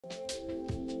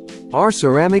Our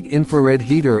ceramic infrared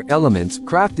heater elements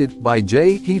crafted by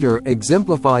Jaye Heater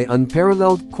exemplify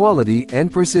unparalleled quality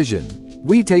and precision.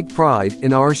 We take pride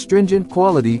in our stringent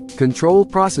quality control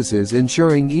processes,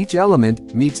 ensuring each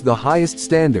element meets the highest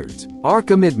standards. Our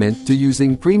commitment to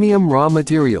using premium raw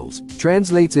materials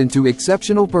translates into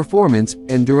exceptional performance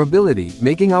and durability,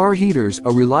 making our heaters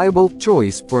a reliable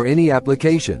choice for any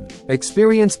application.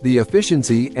 Experience the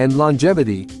efficiency and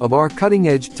longevity of our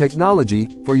cutting-edge technology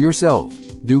for yourself.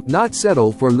 Do not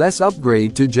settle for less.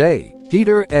 Upgrade to Jaye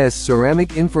Heater's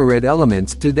ceramic infrared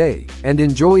elements today and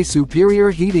enjoy superior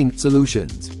heating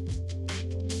solutions.